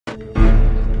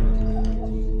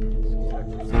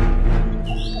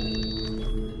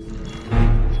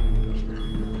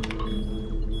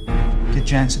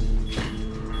Jansen.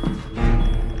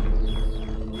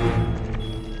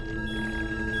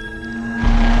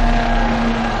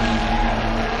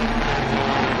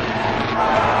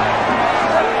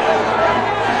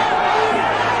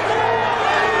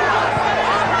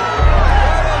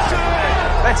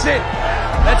 That's it.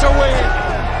 That's our way in.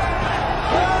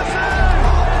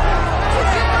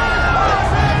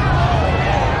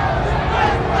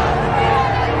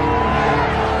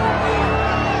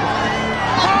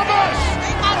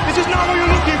 This is not what you're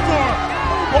looking for!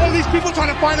 All these people trying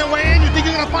to find their way in, you think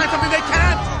you're gonna find something they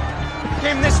can't?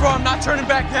 Came this far, I'm not turning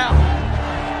back now.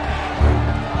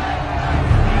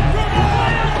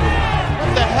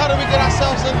 What the hell did we get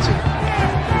ourselves into?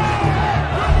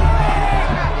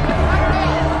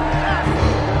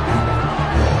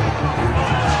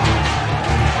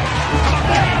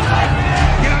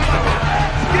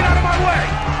 Get out of my way!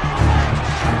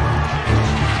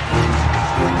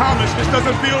 Thomas, this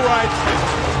doesn't feel right.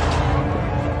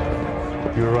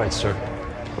 You were right, sir.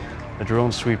 A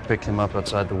drone sweep picked him up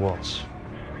outside the walls.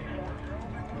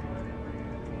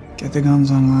 Get the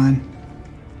guns online.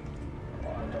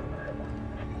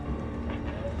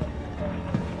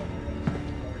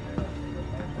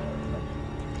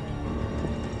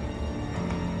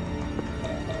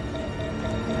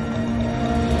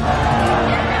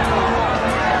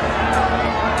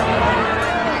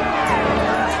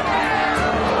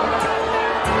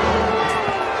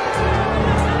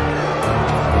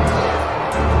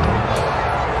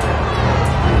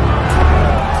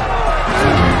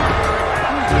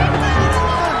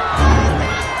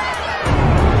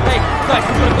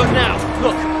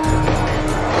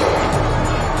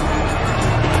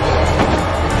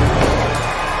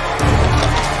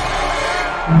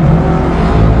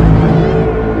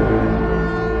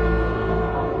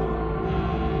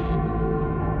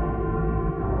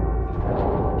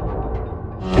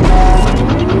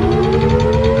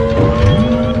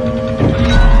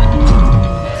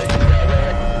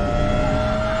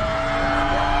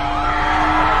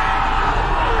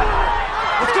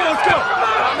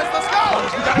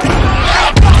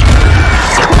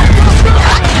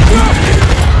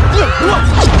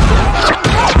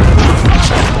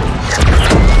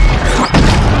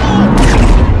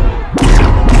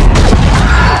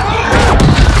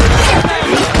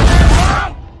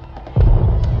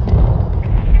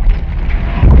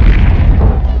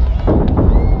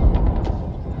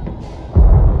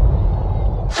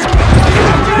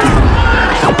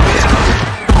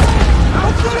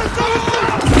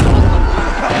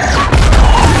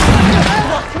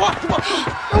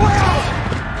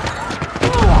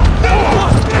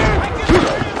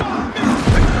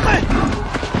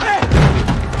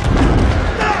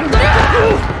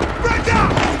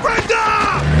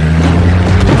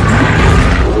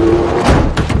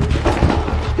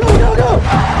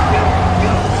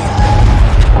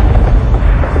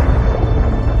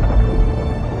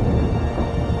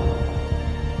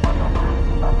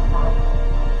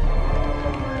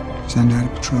 Send out a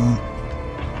patrol.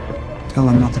 Tell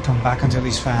them not to come back until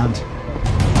he's found.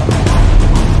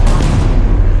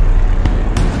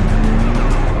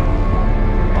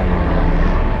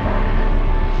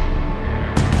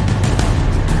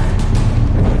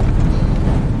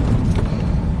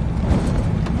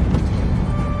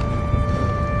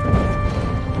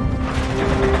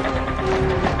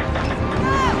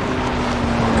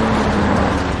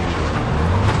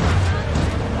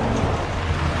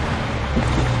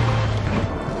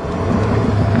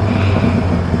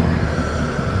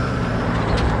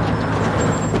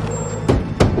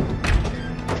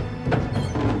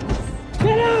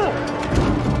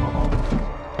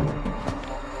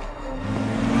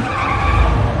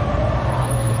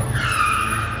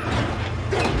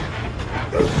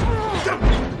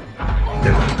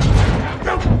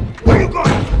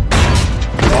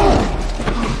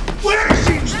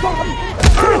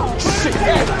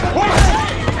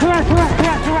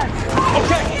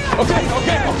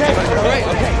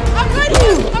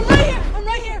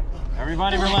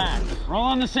 Everybody relax. We're all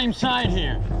on the same side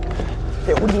here.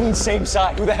 Hey, what do you mean same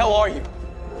side? Who the hell are you?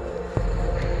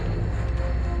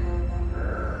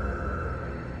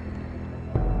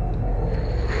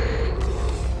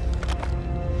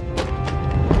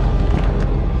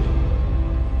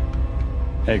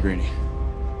 Hey, Greenie.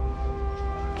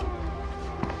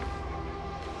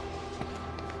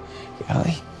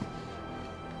 Ellie?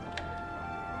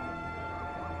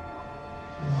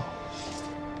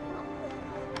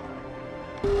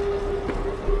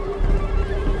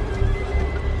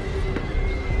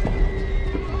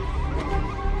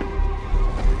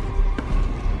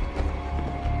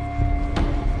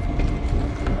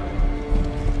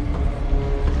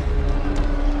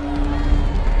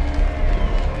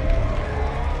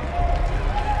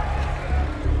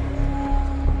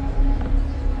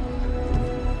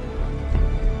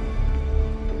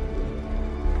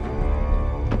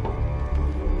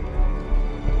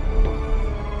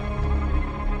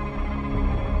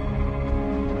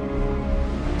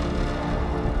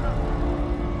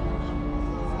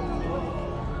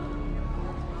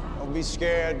 be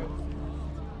scared.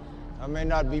 I may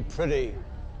not be pretty.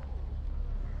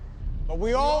 But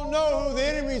we all know who the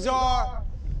enemies are,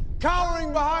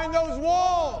 cowering behind those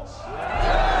walls.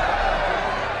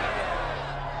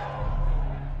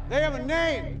 They have a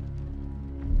name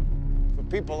for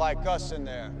people like us in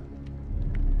there.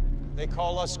 They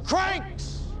call us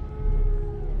cranks.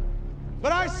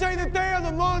 But I say that they are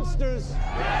the monsters.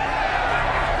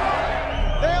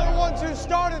 They are the ones who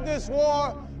started this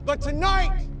war, but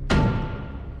tonight,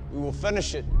 we will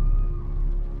finish it.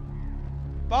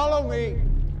 Follow me.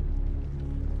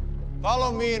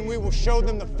 Follow me, and we will show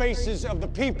them the faces of the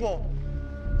people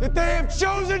that they have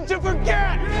chosen to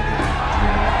forget.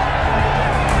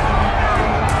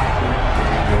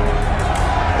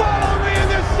 Follow me, and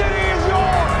this city is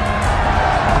yours.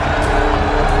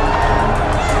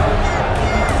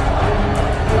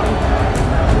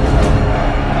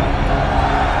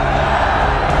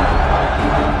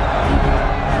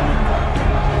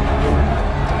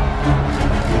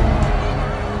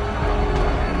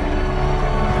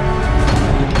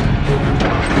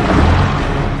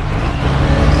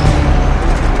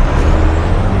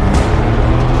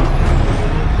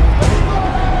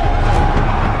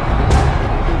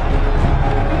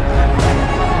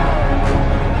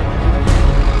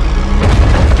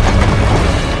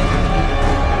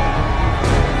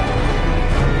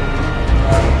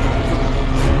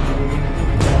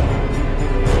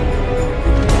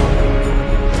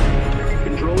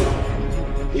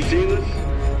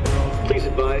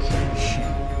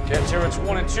 Turrets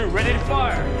 1 and 2, ready to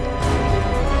fire.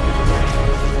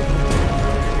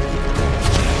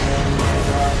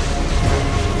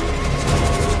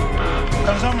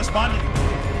 Guns aren't responding.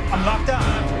 I'm locked down.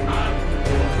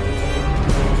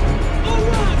 All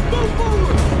right, move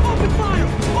forward. Open fire.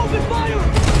 Open fire.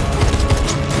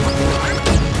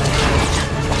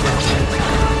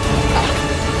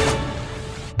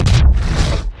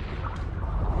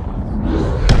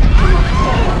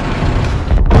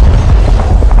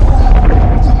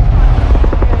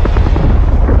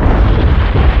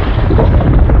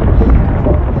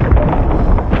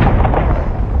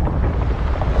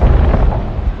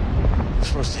 We're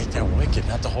supposed to take down Wicked,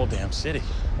 not the whole damn city.